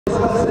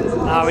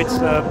Now it's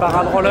a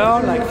parade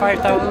roller, like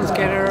 5,000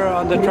 skater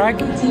on the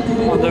track,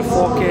 on the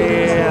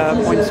 4K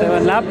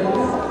 0.7 lap.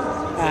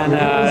 And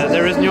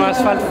there is new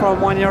asphalt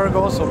from 1 year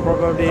ago, so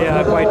probably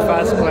quite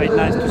fast, quite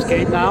nice to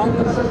skate now.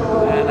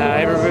 And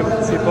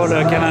people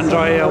can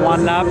enjoy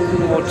one lap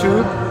or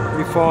two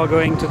before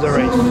going to the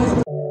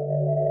race.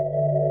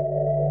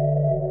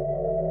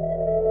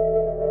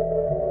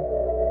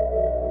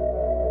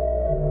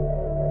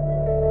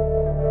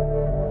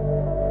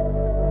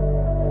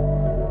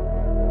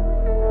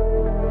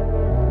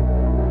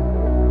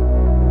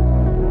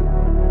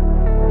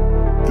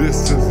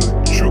 This is a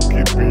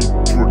Chucky Beat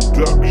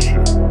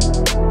production.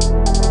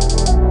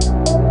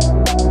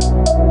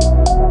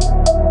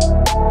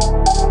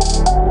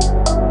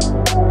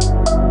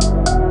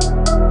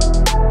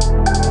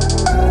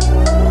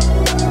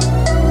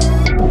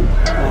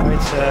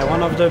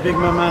 One of the big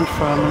moments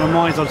from Le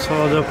Mans is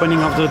also the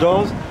opening of the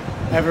doors.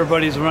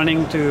 Everybody's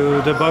running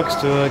to the box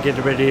to get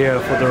ready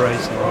for the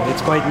race. So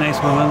it's quite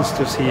nice moments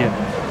to see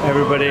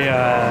everybody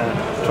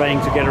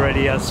trying to get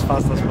ready as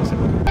fast as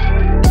possible.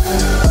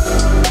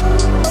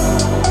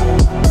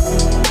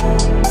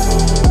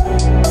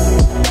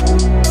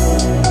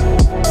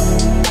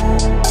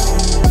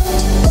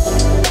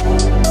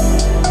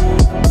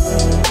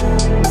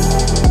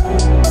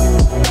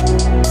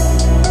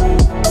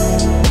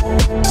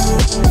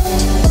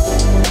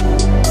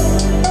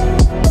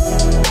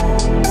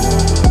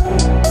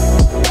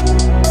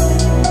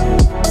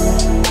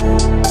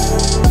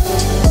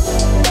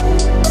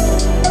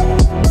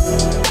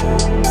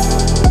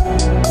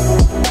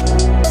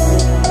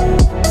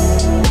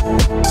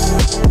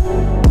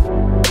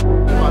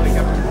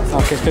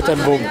 Qu'est-ce que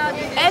t'aimes beau?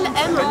 Elle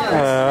aime.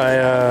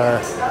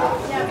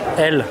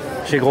 Elle,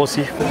 j'ai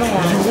grossi.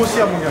 J'ai grossi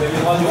mon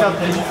gars.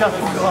 J'ai dû faire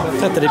tout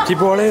gras. T'as des petits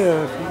bourrelets.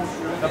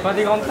 T'as pas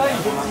des grandes tailles?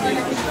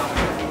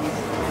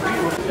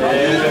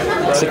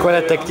 C'est quoi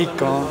la tactique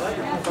quand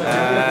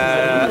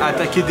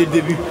Attaquer dès le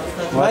début.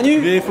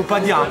 Manu? Mais faut pas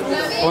dire.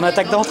 On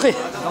attaque d'entrée.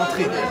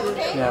 D'entrée.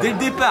 Dès le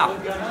départ.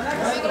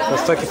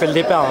 C'est toi qui fais le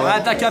départ. On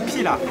attaque à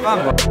pied là.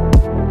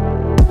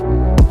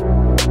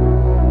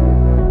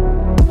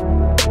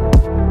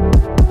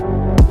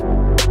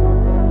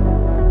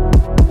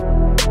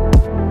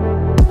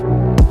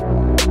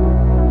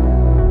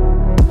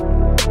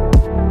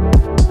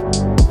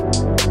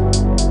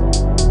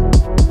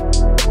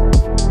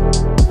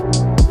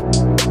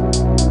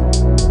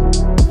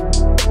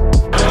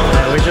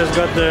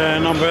 Got the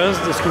numbers,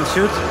 the skin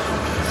suit.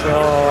 So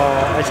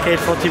I skate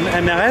for Team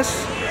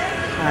MRS,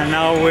 and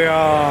now we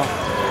are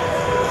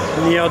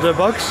near the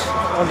box.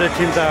 All the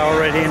teams are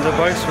already in the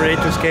box, ready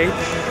to skate.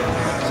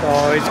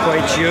 So it's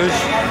quite huge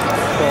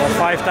for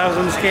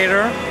 5,000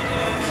 skater.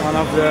 One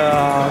of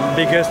the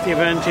biggest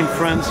events in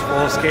France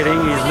for skating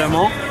is Le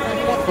Mans,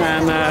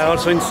 and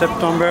also in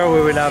September we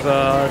will have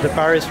the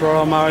Paris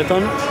Roller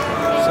Marathon.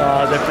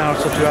 So they plan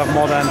also to have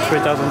more than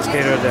 3,000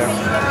 skaters there.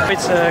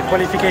 It's a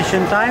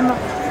qualification time.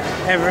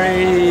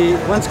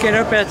 One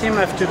skater per team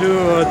have to do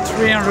a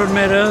 300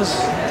 meters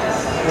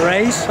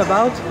race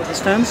about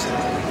distance,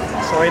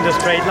 so in the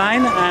straight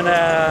line, and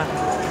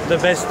the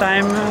best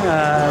time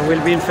will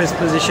be in first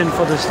position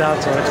for the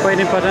start. So it's quite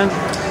important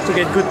to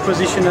get good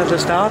position at the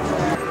start.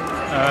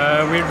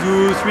 We'll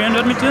do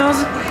 300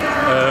 meters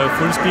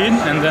full speed,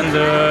 and then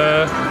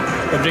the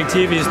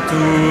objective is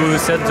to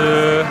set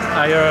the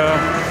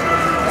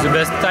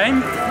best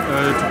time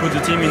to put the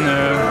team in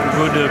a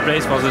good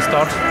place for the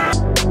start.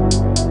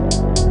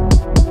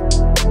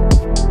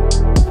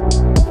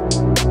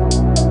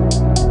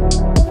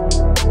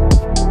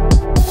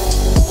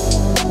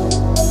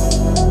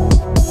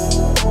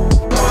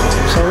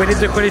 We did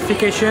the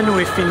qualification,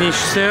 we finished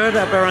third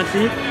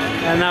apparently,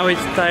 and now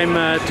it's time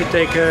to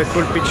take a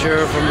cool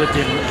picture from the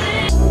team.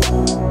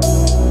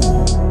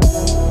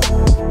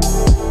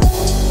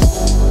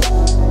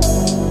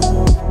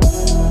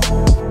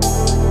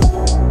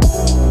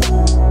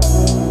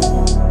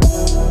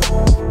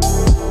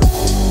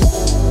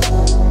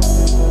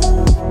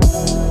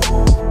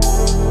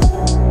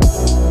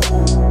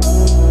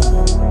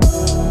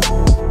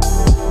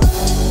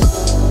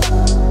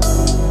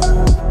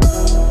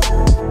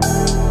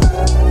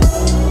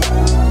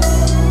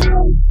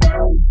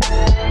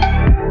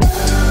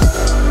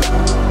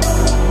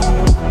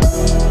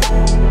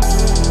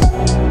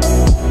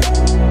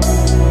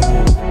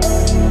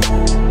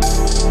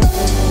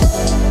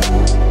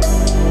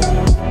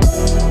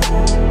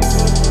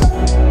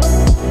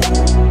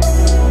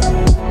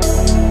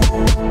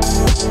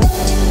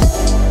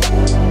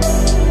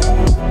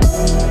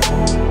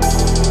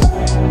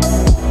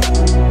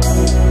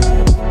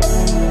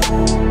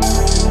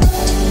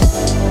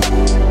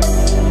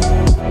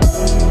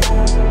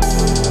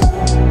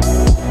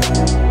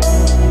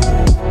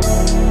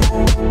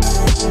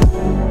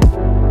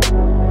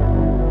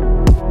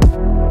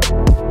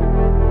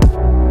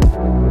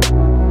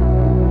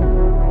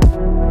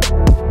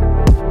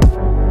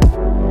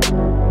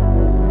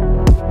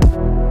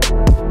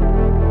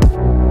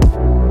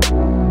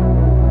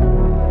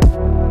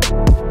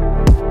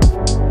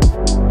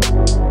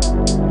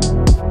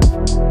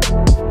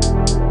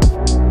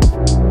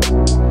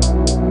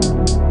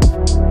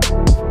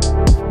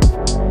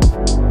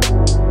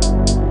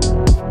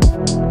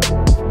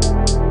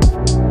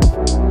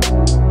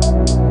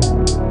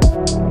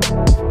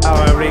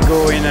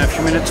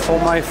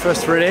 my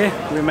first relay.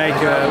 We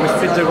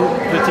split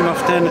the team of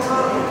 10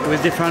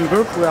 with different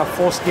groups. We are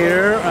 4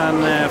 skaters,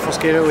 and 4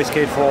 skaters we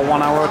skate for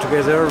 1 hour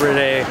together,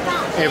 relay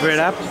every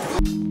lap.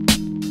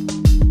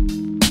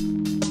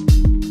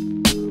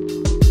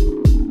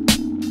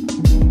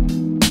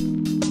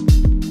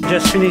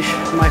 Just finished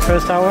my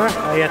first hour.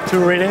 I had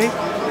 2 relays.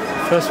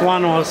 First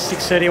one was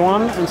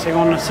 6:31 and second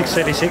one was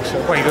 6:36, so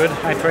quite good.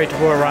 I tried to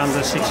go around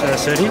the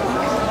 6:30.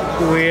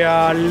 We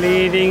are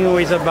leading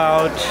with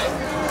about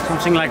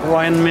something like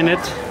 1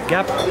 minute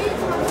gap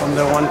from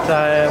the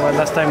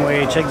last time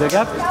we checked the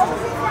gap.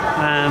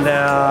 And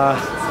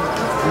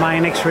my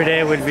next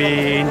relay will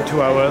be in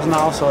 2 hours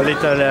now, so a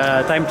little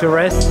time to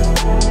rest.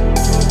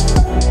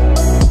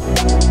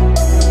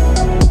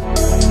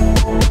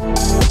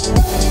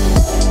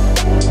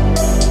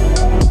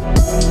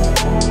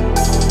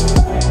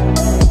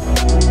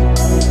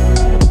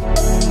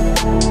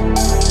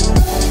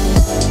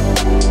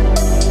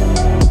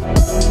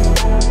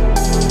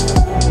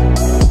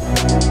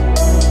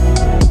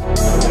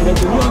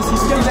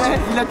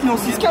 Il a tenu en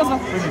 6-15 hein.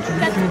 Oui, mais tu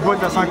mets une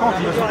boîte à 50,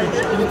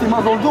 il était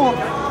main dans le dos hein.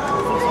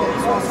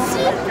 Si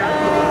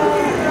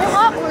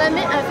Aura, on la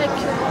met avec...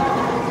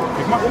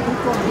 Avec moi?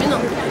 Mais non.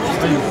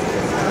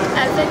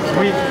 Avec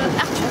oui.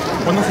 Arthur.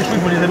 Oh non c'est chaud,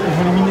 ils vont les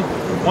miner.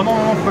 Oh non,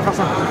 on peut pas faire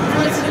ça.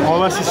 Oh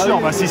bah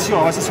c'est sûr,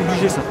 c'est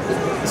obligé ça.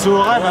 C'est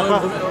Aura, elle va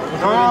pas...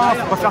 Non,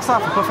 faut pas faire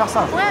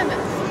ça, Ouais mais...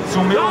 Si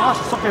on met Aura,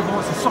 c'est sûr qu'ils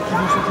vont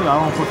sauter. Ah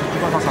non, faut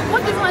pas faire ça.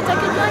 Pourquoi ils vont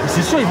attaquer direct?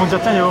 C'est sûr, ils vont dire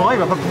tiens, il y a Aura, elle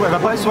va pas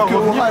pouvoir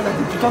revenir. Aura, elle a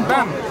des putains de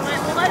temps.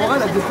 Aura,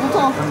 elle a des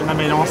contents. Non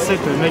mais elle est en 7,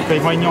 le mec, ils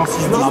vont aligner en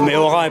 6. Non mais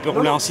Aura, elle peut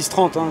rouler en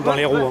 6:30 hein, dans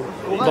les roues.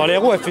 Hein. Dans les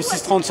roues, elle fait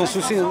 6:30 sans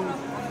souci. Hein.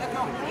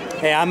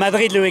 Et à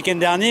Madrid le week-end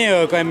dernier,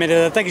 quand elle met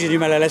des attaques, j'ai du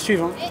mal à la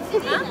suivre.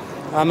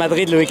 Hein. À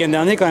Madrid le week-end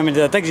dernier, quand elle met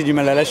des attaques, j'ai du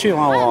mal à la suivre.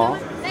 Hein, Aura, hein.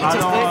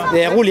 Et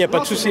elle roule, il n'y a pas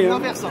de souci. Hein.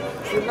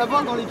 Je vais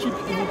l'avoir dans l'équipe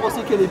et vous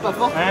pensez qu'elle est pas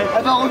forte,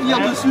 elle va revenir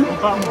dessus. On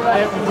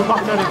peut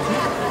partir là-dessus.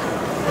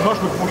 Moi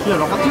je me prends qui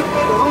alors?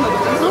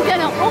 Donc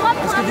alors, Aura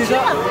pour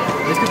Arthur.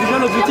 Est-ce que déjà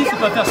l'objectif c'est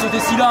pas faire sauter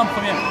Scylla en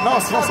premier? Non,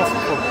 sinon ça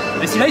fout.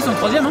 Mais Scylla ils sont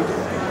 3ème hein?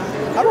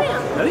 Ah oui.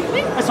 Ah oui.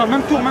 Ils sont le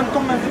même tour, même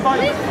pareil.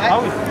 Oui. Ah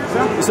oui.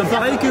 Ils sont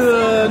pareils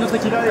que notre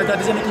équipe, ta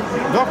deuxième équipe.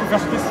 Donc on peut faire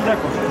sauter Scylla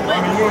quoi.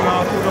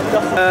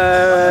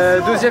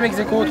 Deuxième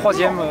ex-aequo,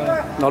 troisième.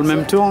 Dans le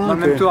même tour. Hein, dans le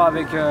même tour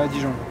avec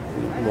Dijon.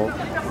 Bon.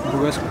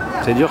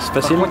 C'est dur, c'est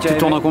facile. Tu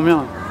tournes en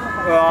combien?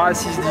 6-10,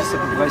 6-10,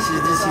 6-20.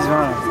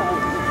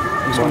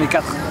 Parce qu'on est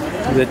 4.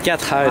 Vous êtes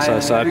 4, ah,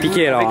 ouais, ça va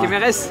piquer alors. Avec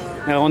MRS.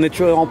 Alors, on est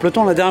toujours en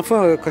peloton, la dernière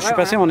fois quand je suis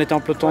passé on était en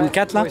peloton de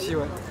 4 là. Aussi,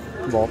 ouais.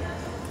 Bon,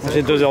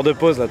 j'ai 2 heures de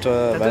pause là. Toi,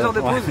 T'as 2 heures de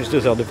pause? Ouais, j'ai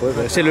 2 heures de pause.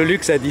 C'est le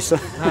luxe à 10. Ouais.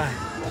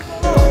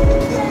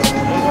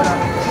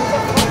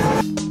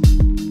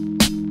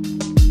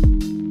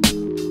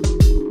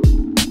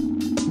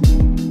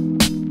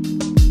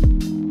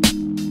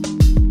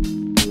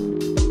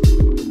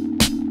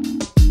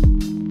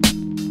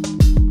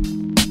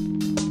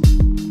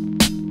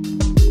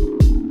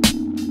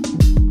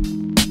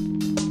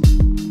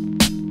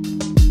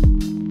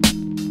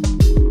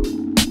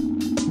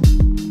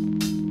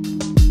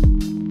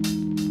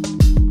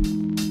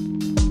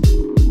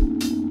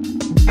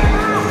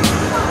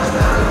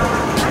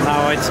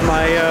 It's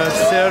my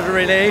third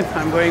relay.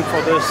 I'm going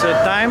for the third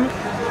time.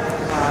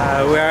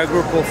 We are a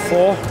group of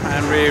 4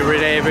 and we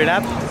relay every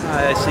lap.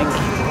 I think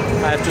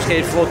I have to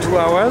skate for 2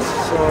 hours,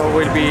 so it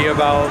will be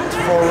about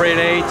 4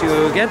 relay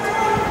to get.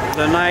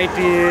 The night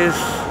is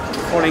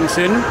falling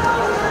soon.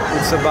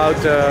 It's about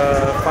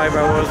 5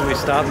 hours we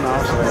start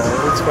now, so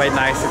it's quite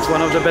nice. It's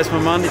one of the best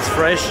moments. It's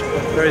fresh,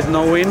 there is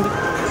no wind,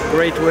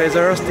 great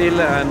weather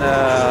still, and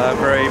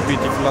very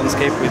beautiful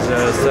landscape with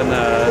the sun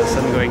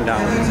going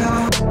down.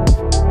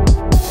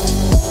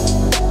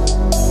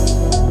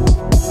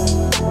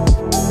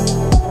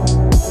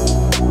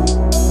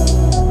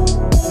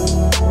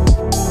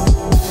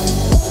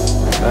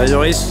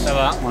 Joris, ça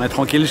va. On est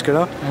tranquille jusque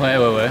là? Ouais.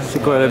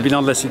 C'est quoi le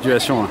bilan de la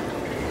situation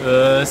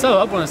là? Ça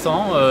va pour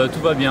l'instant, tout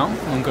va bien.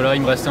 Donc là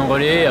il me reste un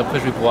relais et après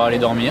je vais pouvoir aller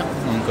dormir.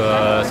 Donc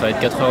ça va être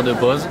 4 heures de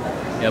pause.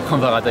 Et après on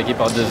va rattaquer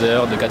par 2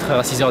 heures, de 4h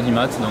à 6h du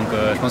mat. Donc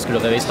je pense que le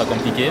réveil sera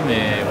compliqué, mais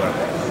voilà,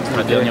 c'est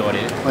le dernier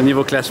relais. Au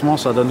niveau classement,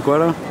 ça donne quoi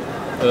là?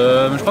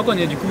 Je crois qu'on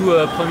est du coup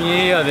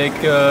premier avec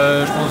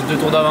je pense 2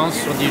 tours d'avance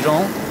sur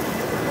Dijon.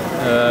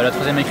 La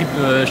troisième équipe,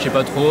 je sais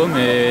pas trop,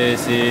 mais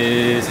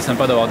c'est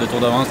sympa d'avoir 2 tours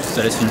d'avance,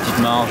 ça laisse une petite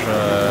marge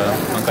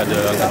en cas de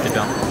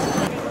pépin.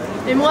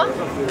 Et moi?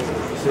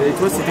 Et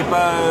toi, c'était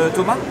pas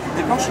Thomas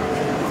des planches?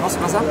 Non, c'est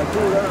pas ça?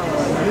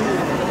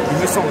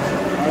 Il me semble.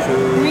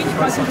 Oui, je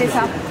crois que c'était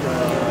ça.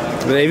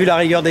 Vous avez vu la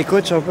rigueur des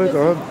coachs un peu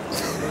quand même?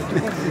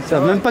 Ils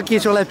savent même pas qui est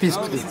sur la piste.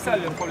 C'est ça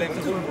le problème.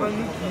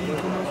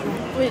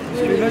 Oui.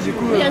 Là, du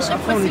coup, et à chaque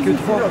fois, on est que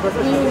 3.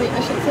 Oui,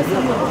 à chaque fois,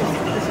 c'est moi.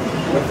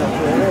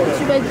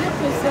 Tu vas dire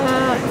que ça,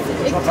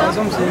 c'est Hector. Par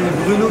exemple,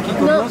 c'est Bruno qui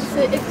commence. Non,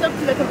 c'est Hector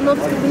qui va commencer. Non,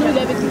 parce que Bruno, il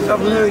est avec nous. Ah,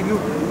 Bruno avec nous.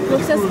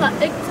 Donc ça sera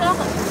Hector,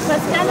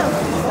 Pascal.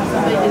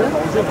 Il est là.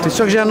 T'es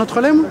sûr que j'ai un autre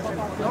lait moi?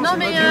 Non,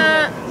 mais...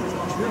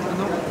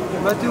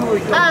 Mathéo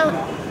et Ah,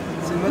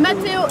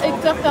 Mathéo,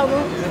 Hector,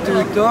 pardon. Mathéo,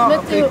 Hector, après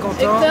Mathéo,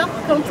 Quentin. Hector,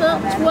 Quentin,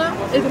 toi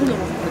et Bruno.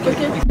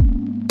 Ok.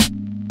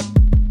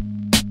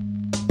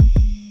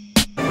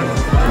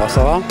 Bon,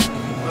 ça va?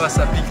 Ouais,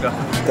 ça pique là.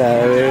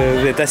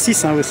 Vous êtes à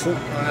 6 hein, aussi?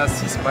 On est à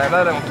 6. Ouais,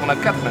 là, on tourne à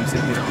 4 même, c'est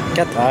pire.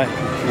 4, ah ouais.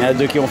 Il y en a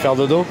 2 qui vont faire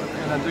dodo.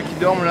 Il y en a 2 qui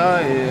dorment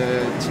là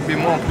et Tip et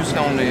moi en plus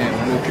là on est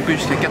occupés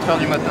jusqu'à 4h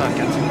du matin à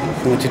 4.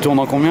 Donc, tu tournes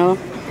en combien là?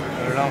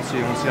 Là on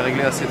s'est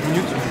réglé à 7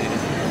 minutes mais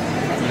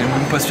on n'est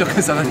même pas sûr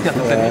que ça va tenir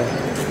toute la nuit.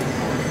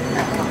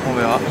 On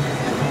verra.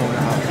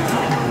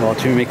 Bon,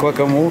 tu mets quoi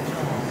comme roue?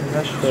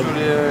 Là je suis sur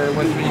les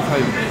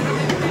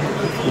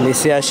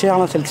 125. Les CHR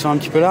là, celles qui sont un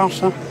petit peu larges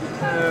ça? Non,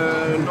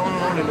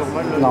 les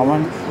normales. Là,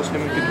 Normal. Je pense les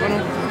mêmes que toi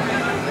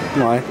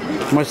non? Ouais.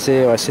 Moi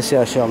c'est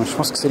CHR, mais je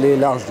pense que c'est les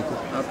larges du coup.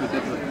 Ah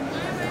peut-être ouais.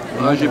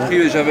 Ouais,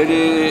 j'avais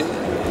les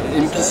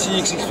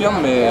MPC XX Firm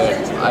mais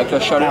avec la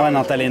chaleur. Ah ouais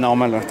non, t'as les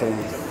normales. Avec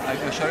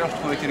la chaleur je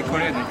trouvais qu'elle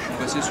collait donc je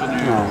suis passé sur du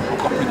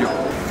encore plus dur.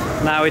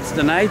 Now it's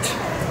the night,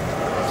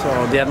 so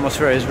the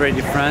atmosphere is very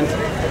different.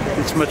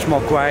 It's much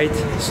more quiet.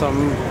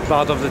 Some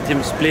part of the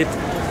team split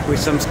with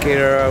some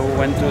skater who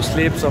went to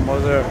sleep, some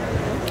other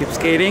keep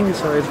skating.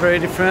 So it's very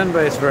different,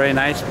 but it's very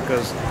nice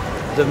because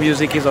the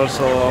music is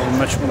also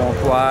much more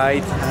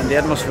quiet and the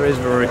atmosphere is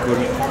very cool.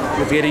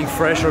 It's getting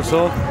fresh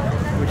also,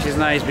 which is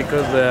nice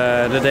because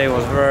the day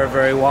was very,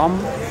 very warm.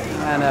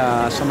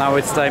 And so now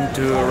it's time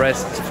to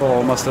rest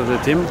for most of the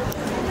team.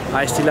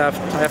 I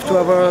have 2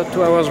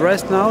 hours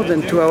rest now,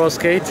 then 2 hours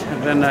skate,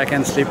 and then I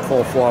can sleep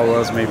for 4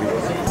 hours maybe.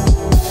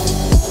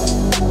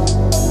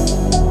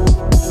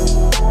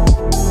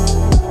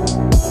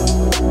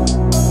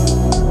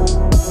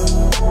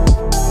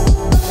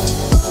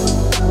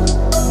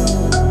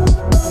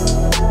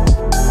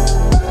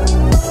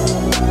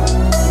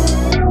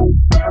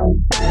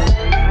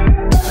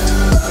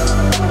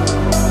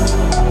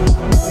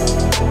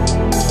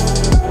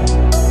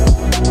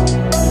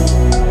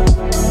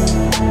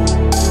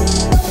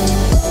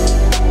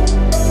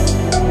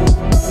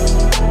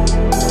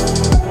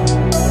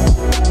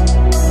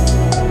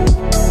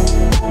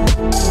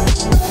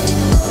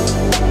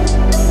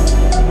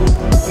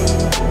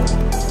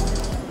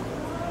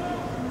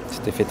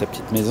 T'as fait ta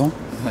petite maison.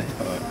 Ouais,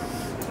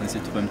 on essaie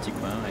de trouver un petit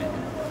coin et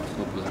se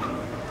reposer.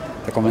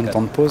 T'as combien de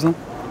temps de pause là?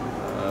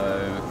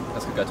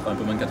 Presque 4 heures, un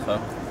peu moins de 4 heures.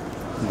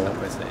 Bon.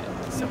 Après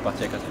c'est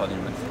reparti à 4 heures du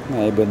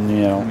matin. Allez, bonne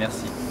nuit alors.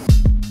 Merci.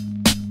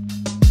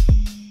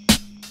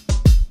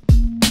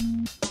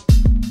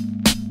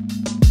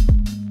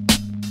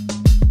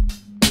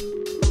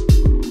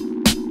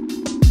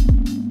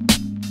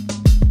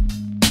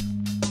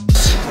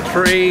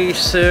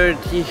 It's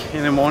 3:30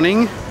 in the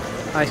morning.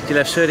 I still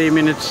have 30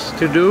 minutes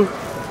to do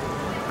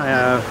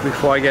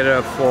before I get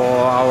up for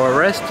our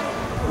rest.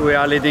 We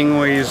are leading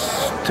with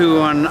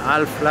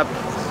 2.5 lap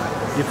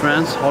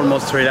difference,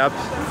 almost 3 laps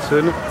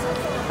soon.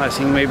 I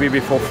think maybe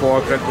before 4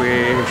 o'clock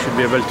we should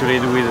be able to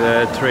lead with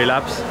 3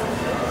 laps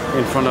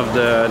in front of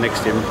the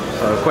next team.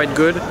 So quite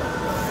good.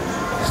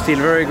 Still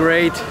very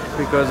great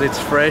because it's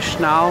fresh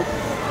now.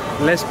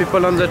 Less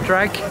people on the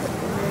track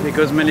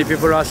because many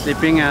people are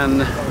sleeping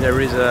and there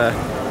is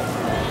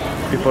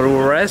people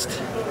who rest.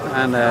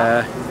 And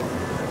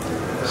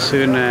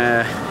soon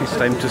it's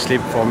time to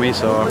sleep for me,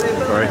 so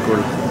very cool.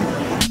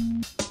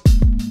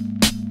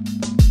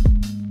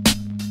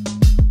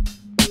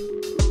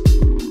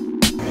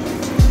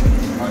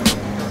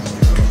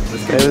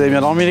 Et vous avez bien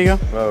dormi les gars?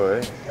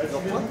 Ouais.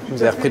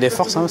 Vous avez repris des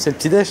forces, hein, c'est le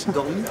petit déj?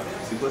 Dormi?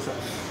 C'est quoi ça?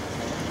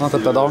 Non, t'as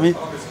pas dormi?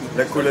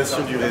 La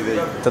collation du réveil.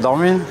 T'as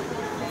dormi?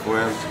 Ouais,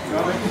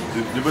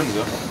 de bonnes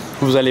heures.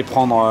 Vous allez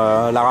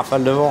prendre la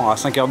rafale devant à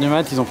 5h du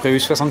mat, ils ont prévu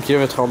 60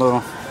 km/h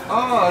devant. Oh,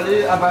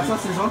 allez, ah bah ça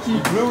c'est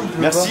gentil. Bleu ou bleu?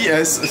 Merci,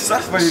 ça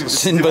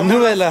C'est une bonne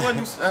nouvelle là.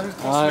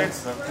 Ouais.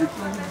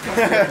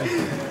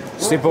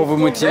 C'est pour vous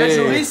motiver. Hey,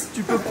 Joris,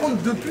 tu peux prendre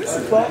 2 puces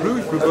ou pas? Bleu,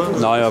 il pleut pas.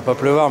 Non, il va pas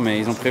pleuvoir, mais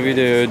ils ont prévu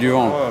du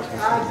vent.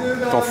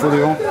 T'en fous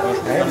du vent?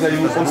 Vous allez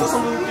vous prendre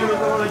 60 km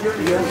dans la gueule,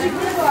 les gars.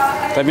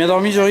 T'as bien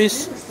dormi,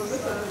 Joris?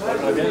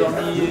 J'ai bien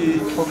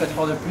dormi 3-4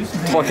 heures de plus.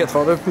 3-4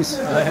 heures de plus.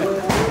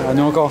 Ouais.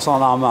 Nous encore, ça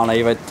en a marre, là,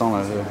 il va être temps.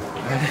 Là.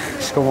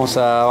 Je commence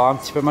à avoir un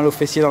petit peu mal aux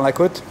fessiers dans la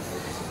côte.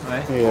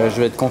 Ouais. Et je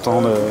vais être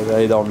content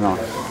d'aller dormir.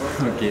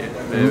 Ok.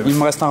 Il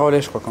me reste un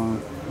relais, je crois, quand même.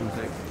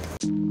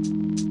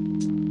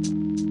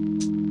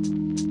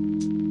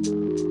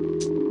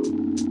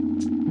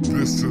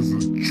 This is a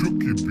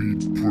Chucky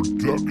Beat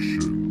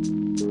production.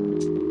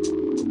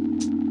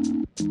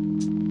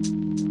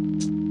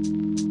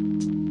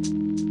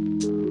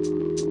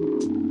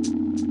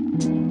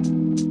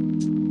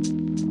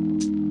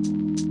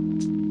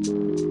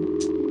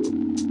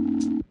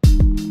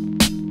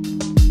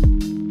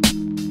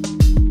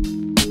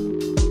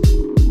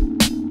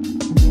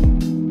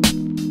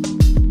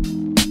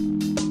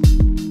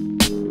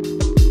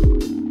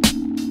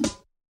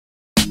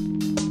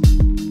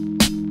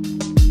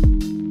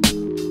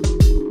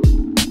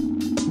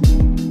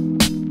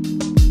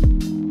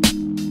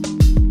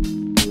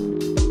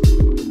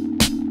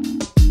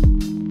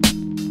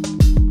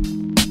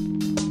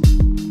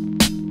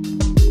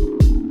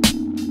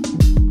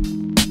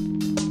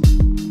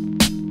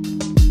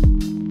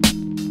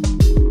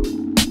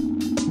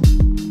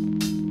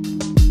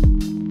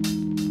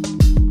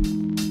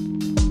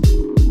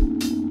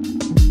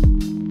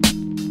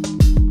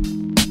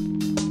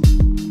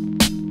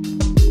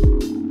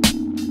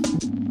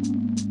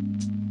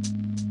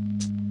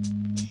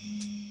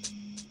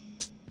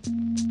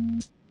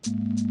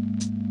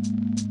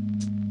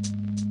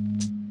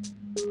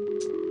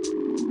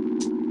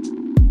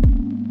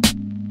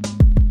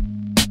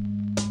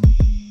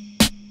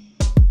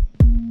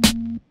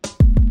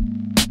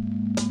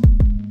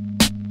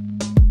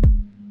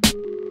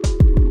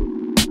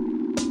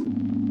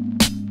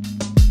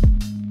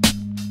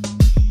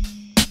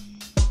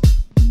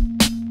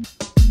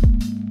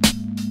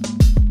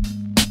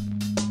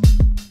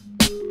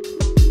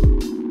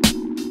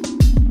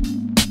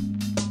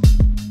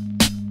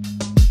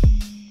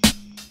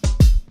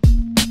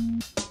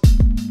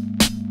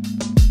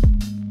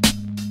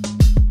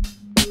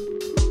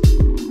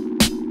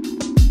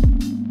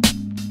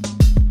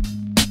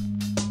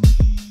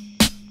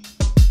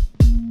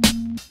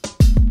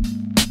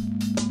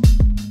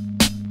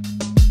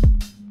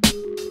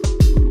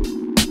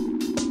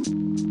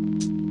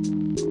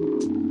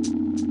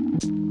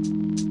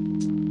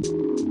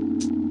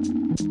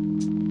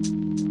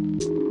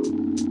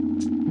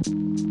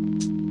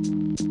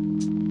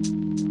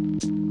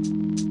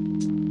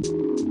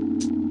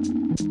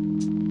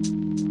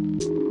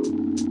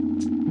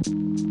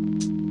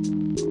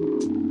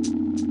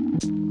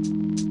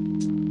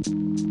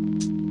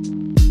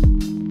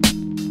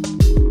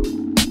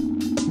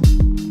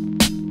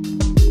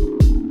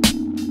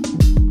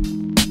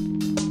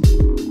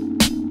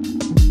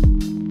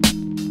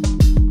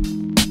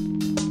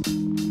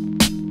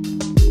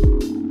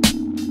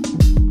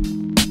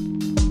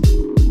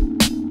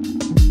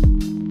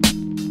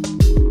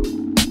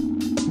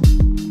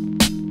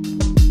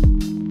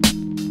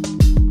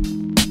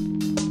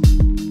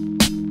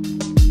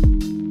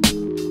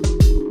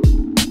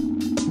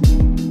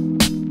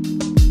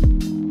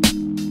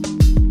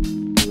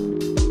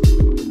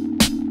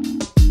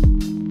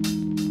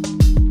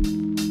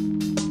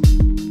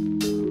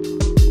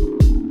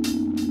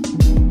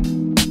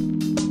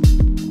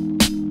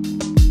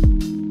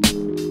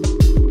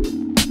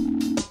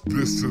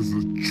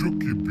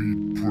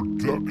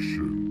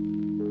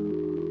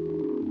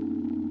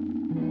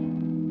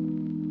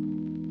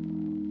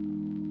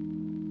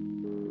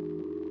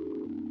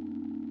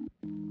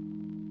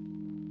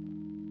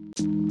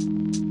 This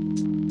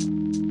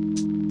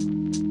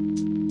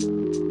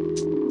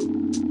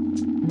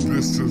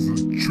is a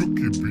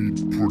Chucky Beat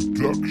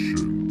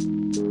production.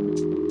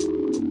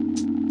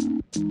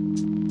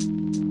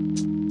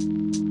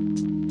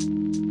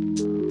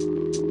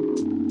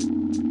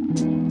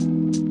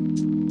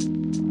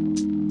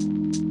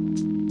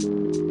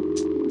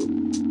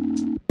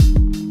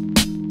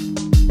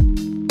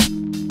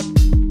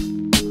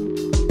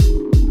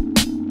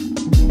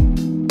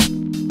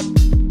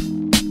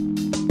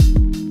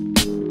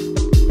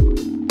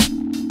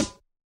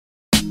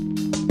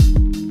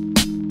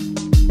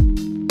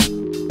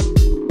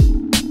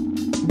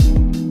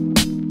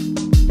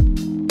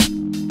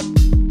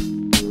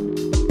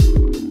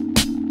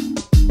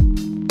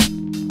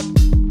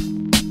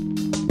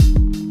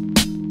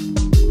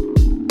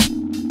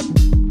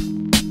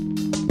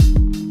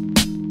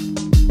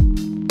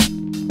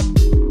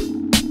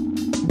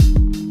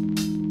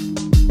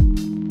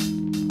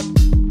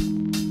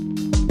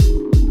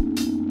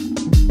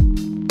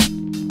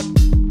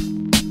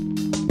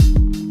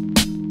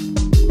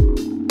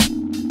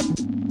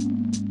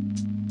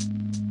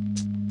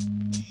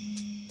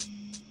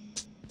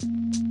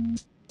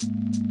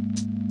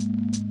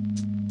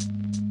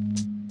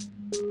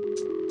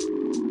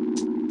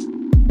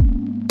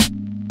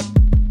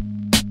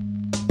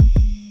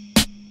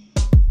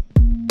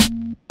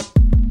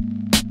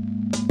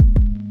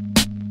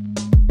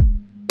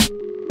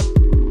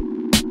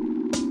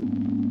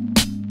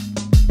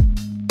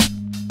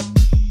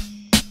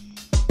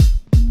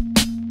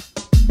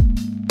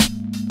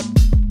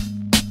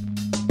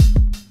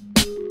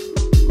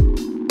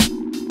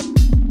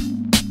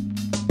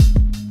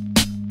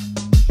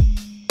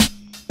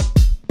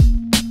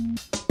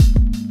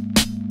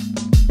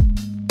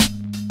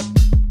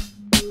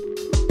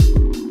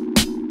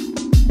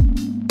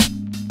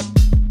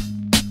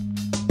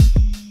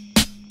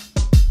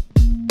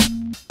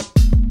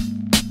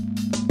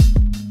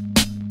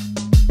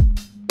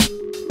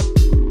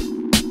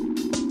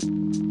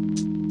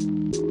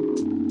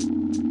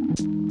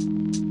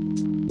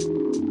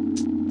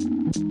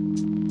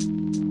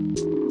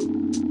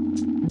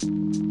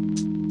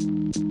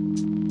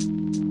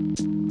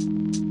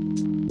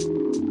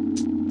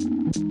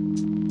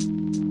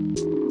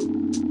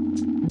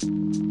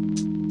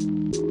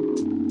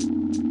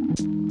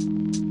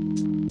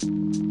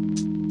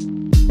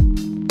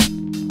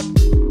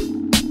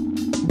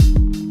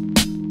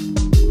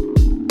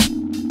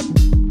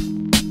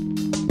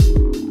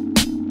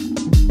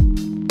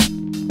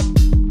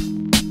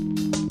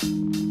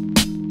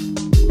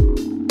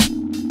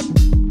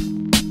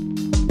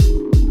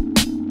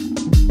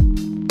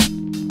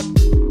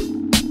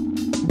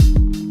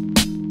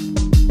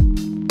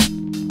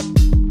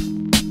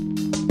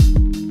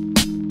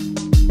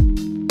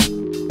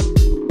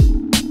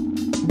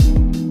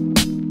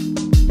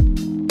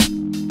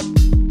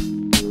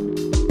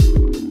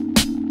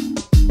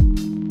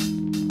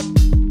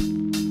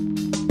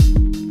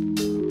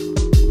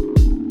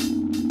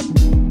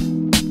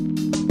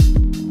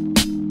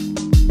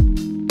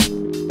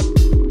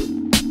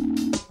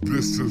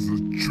 This is a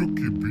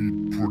Chucky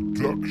Beat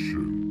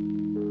production.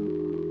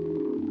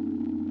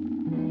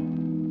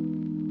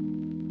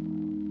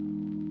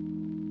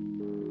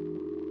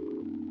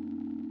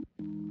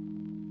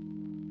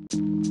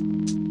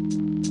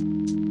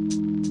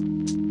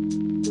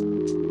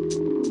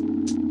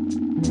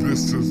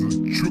 This is a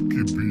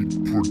Chucky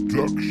Beat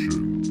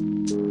production.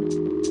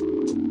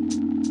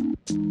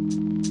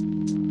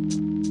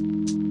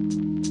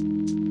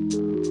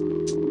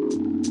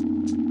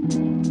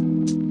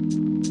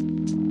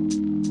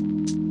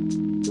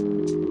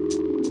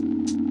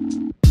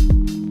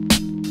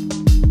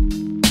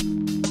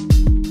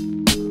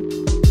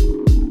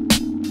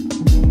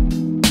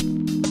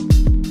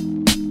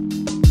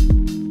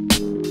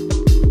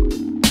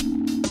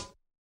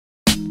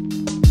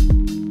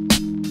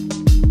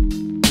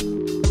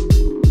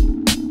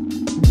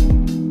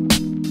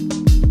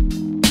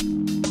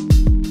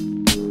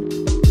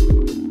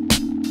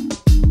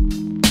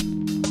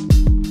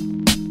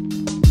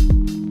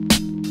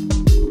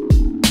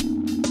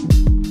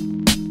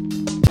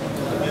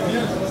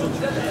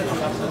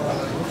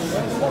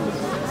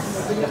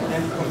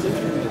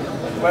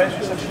 Ouais, je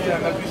vais chercher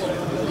ma puce.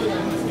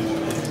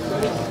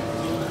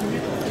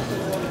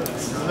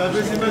 On a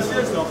baissé ma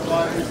sieste, alors.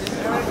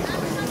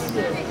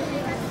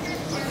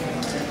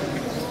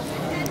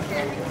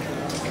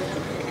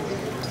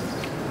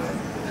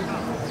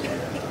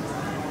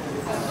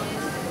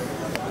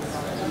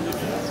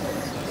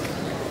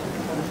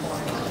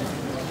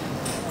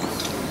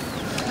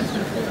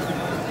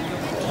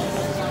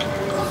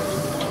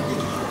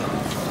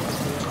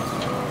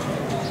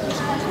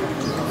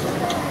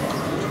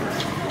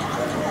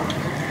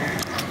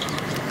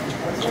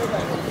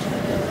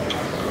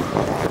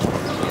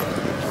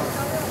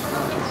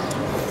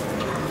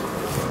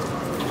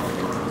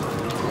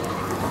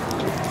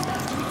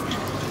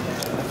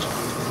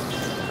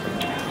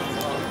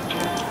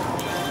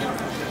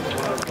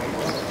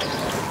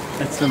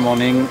 It's the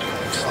morning,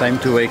 it's time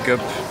to wake up.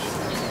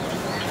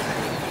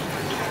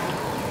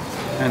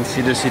 and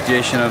see the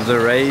situation of the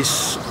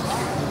race.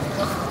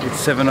 It's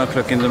 7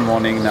 o'clock in the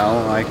morning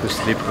now. I could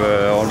sleep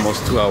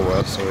almost 2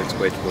 hours, so it's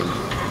quite cool.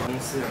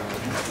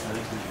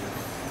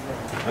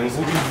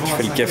 Je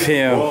fais le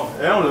café. On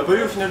l'a pas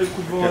eu au final le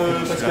coup de vent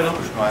Pascal.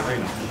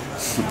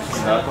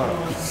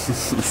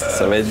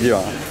 Ça va être dur.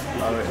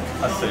 Ah ouais.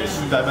 Ah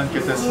c'est la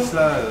 24 à 6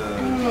 là.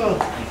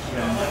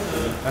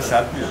 Ah ça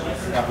a plu.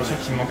 J'ai l'impression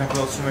qu'il me manque un peu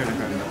de sommeil là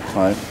quand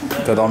même. Ouais.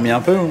 T'as dormi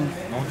un peu ou?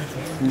 Non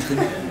du tout.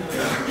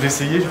 J'ai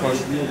essayé je crois.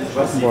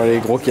 Bon allez,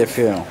 gros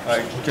café alors.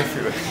 Ouais, gros café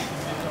ouais.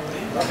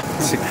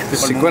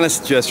 C'est quoi la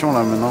situation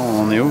là maintenant?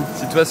 On est où?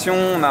 Situation,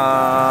 on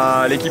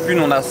a l'équipe 1,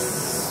 on a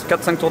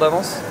 4-5 tours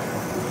d'avance.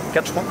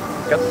 4 je crois.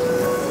 4.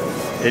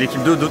 Et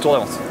l'équipe 2, 2 tours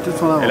d'avance.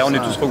 Et là on est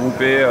tous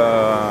regroupés,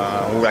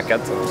 on roule à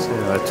 4.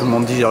 Tout le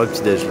monde dit le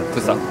petit déj.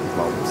 C'est ça.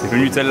 C'est le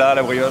Nutella,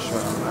 la brioche.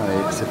 Allez,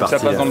 c'est parti.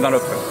 Ça passe dans le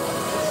Dunlop.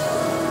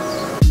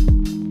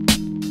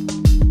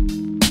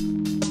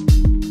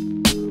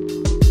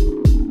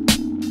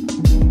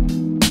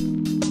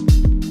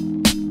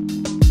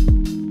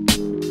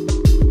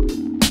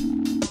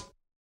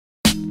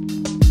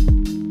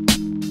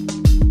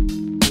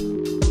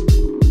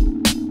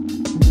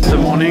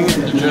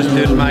 Just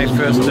did my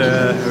first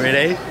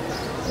relay,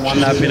 one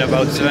lap in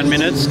about 7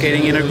 minutes,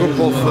 skating in a group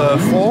of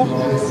 4,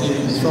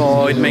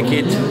 so it's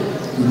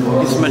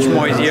much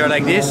more easier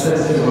like this.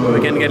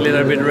 We can get a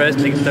little bit rest,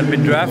 a little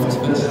bit draft.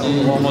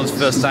 Almost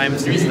first time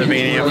since the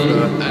beginning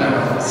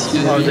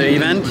of the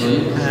event,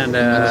 and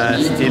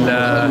still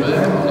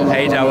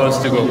 8 hours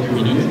to go.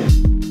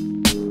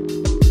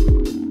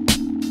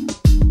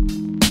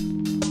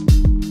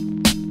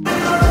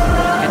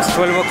 It's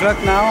 12 o'clock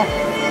now.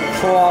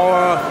 4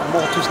 hours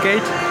more to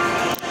skate,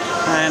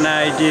 and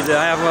I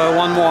have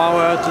 1 more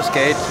hour to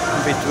skate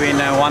between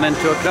 1 and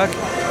 2 o'clock.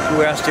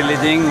 We are still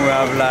leading. We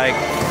have like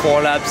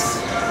 4 laps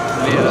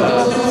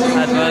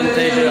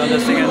advantage on the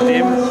second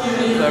team,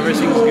 so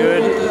everything's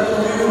good.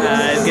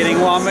 It's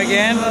getting warm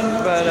again,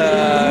 but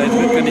it's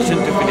good condition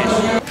to finish.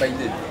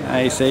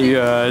 Allez, salut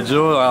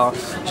Joe. Alors,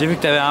 j'ai vu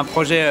que tu avais un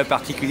projet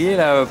particulier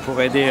là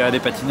pour aider des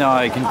patineurs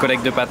avec une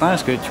collecte de patins.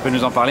 Est-ce que tu peux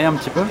nous en parler un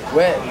petit peu?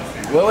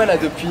 Ouais, là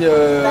depuis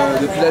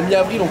la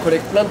mi-avril on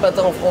collecte plein de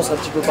patins en France un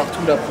petit peu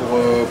partout là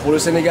pour le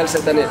Sénégal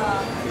cette année.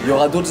 Il y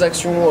aura d'autres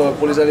actions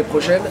pour les années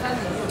prochaines,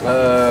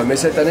 mais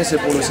cette année c'est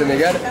pour le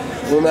Sénégal.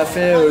 On a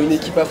fait une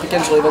équipe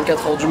africaine sur les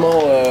 24 heures du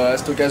Mans à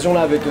cette occasion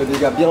là avec des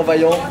gars bien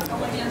vaillants.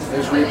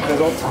 Et je vous les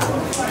présente.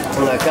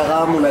 On a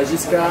Karam, on a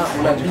Jiska,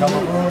 on a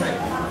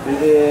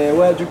Billy,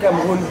 ouais, du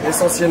Cameroun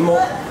essentiellement,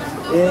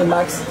 et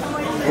Max.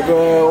 Donc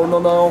on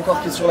en a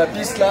encore qui est sur la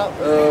piste là.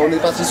 On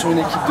est parti sur une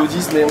équipe de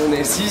 10 mais on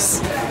est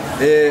 6.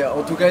 Et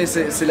en tout cas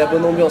c'est la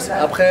bonne ambiance.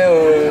 Après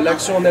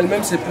l'action en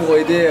elle-même c'est pour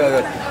aider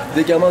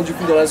des gamins du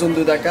coup dans la zone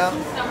de Dakar.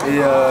 Et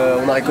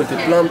on a récolté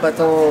plein de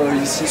patins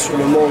ici sur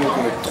le Mans, donc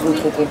on est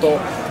trop contents.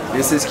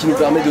 Et c'est ce qui nous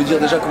permet de dire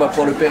déjà qu'on va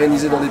pouvoir le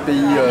pérenniser dans des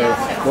pays,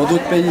 dans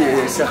d'autres pays,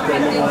 et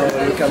certainement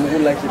le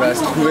Cameroun là qui va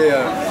se trouver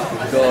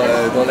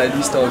dans la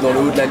liste, dans le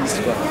haut de la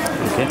liste quoi.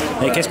 Okay.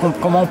 Et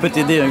comment on peut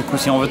t'aider du coup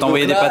si on veut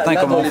t'envoyer des patins,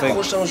 comment on fait? Dans les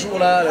prochains jours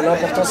là,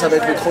 l'important ça va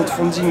être le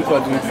crowdfunding quoi.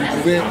 Donc vous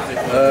pouvez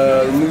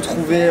nous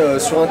trouver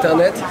sur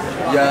internet.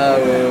 Il y a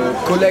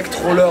Collect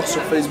Roller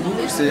sur Facebook,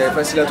 c'est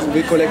facile à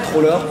trouver, Collect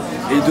Roller.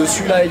 Et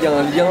dessus là il y a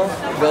un lien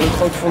vers le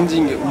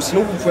crowdfunding. Ou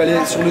sinon vous pouvez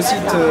aller sur le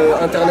site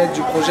internet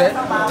du projet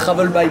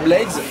Travel by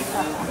Blades.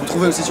 Vous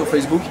trouvez aussi sur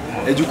Facebook.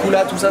 Et du coup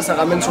là tout ça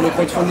ramène sur le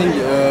crowdfunding.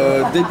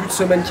 Début de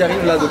semaine qui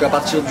arrive là, donc à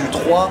partir du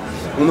 3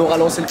 on aura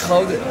lancé le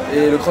crowd.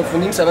 Et le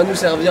crowdfunding ça va nous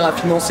servir à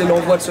financer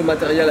l'envoi de ce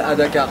matériel à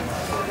Dakar.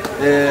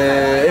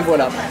 Et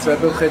voilà, c'est à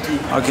peu près tout.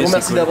 Okay, je vous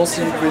remercie d'avance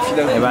si vous pouvez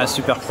finalement. Eh ben,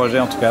 super projet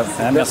en tout cas.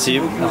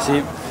 Merci.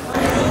 Merci.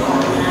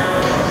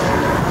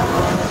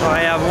 So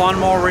I have one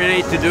more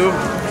relay to do,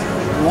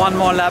 one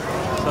more lap.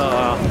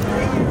 So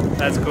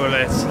that's cool.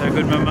 It's a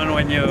good moment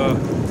when you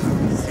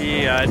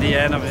see the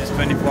end of these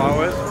 24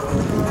 hours.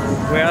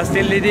 We are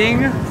still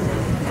leading.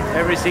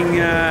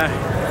 Everything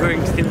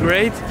going still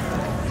great.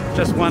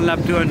 Just one lap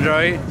to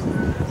enjoy.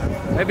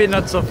 Maybe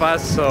not so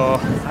fast,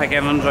 so I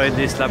can enjoy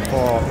this lap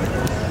for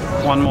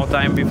one more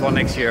time before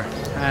next year.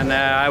 And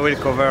I will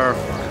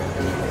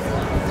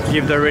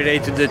give the relay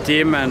to the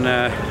team, and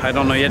I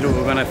don't know yet who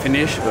we're gonna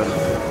finish, but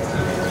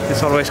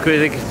it's always a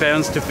good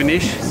experience to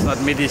finish. It's not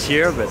me this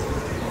year, but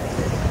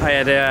I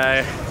had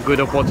a good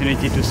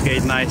opportunity to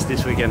skate nice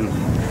this weekend.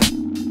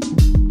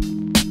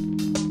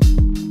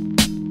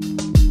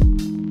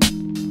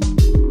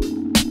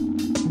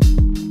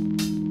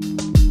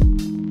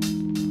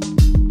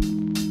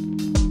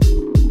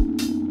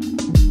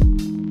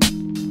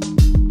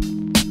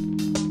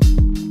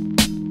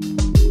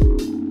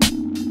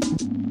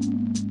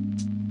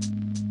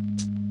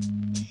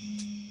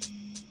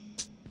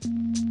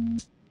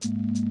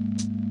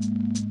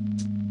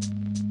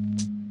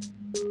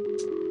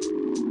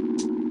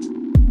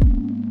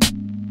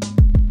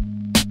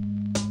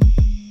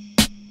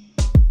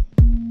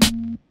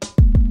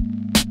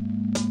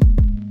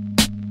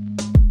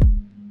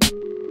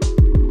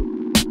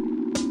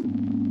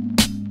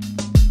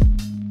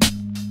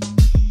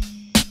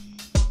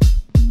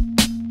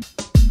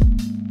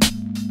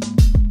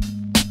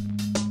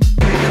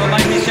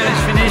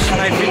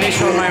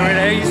 all my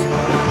relays.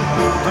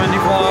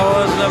 24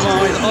 hours, Le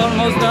Mans is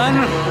almost done.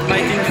 My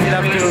team still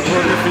have to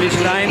cross the finish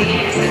line.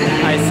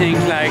 I think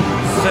like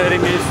 30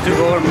 minutes to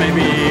go, or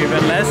maybe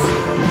even less.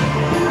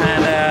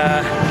 And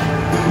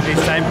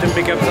it's time to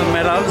pick up some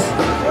medals.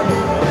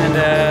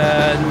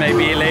 And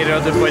maybe later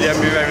the podium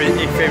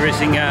if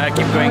everything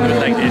keep going good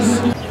like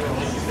this.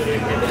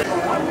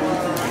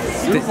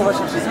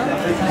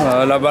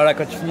 Là-bas, là,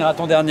 quand tu finiras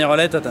ton dernier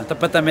relais, t'as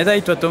pas ta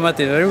médaille, toi Thomas,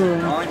 t'es jaloux?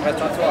 Non, il me reste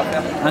un tour à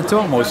faire. Un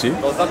tour? Moi aussi.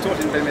 Dans un tour,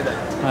 j'ai une belle médaille.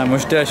 Ouais, moi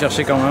j'étais à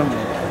chercher quand même.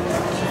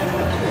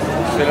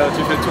 Tu fais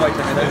le tour avec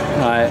ta médaille?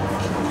 Ouais.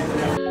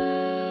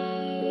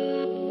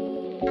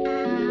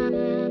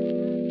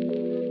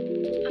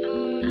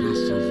 This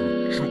is a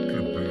Chucky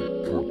Beat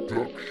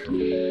production.